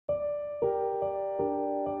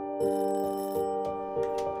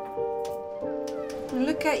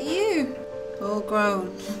Look at you, all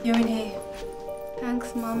grown. You're in here.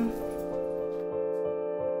 Thanks, Mum.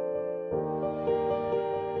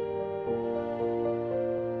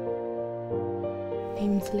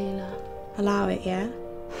 Name's Layla. Allow it, yeah?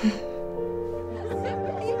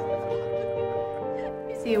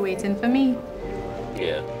 So you're waiting for me?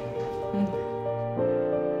 Yeah.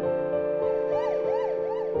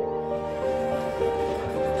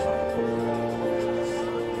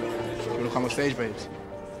 You wanna come on stage, babes?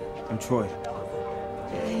 I'm Troy.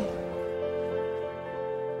 Hey.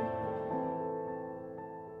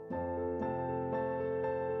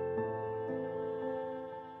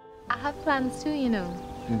 I have plans too, you know.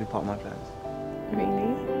 You can be part of my plans.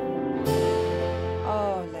 Really?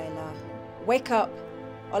 Oh, Layla. Wake up,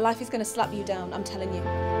 or life is gonna slap you down, I'm telling you.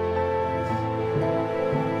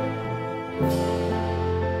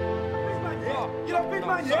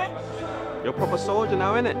 You're a proper soldier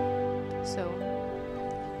now, innit? So,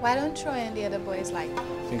 why don't Troy and the other boys like? I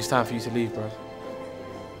think it's time for you to leave, bro.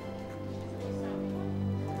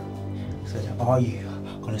 So are you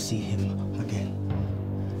gonna see him again?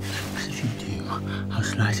 Because if you do, I'll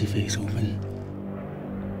slice your face open.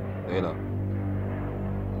 Layla.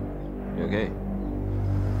 You okay?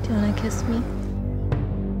 Do you wanna kiss me?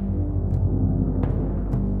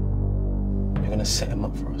 You're gonna set him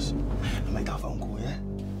up for us. I'll make that phone call, yeah?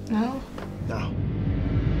 No. Now.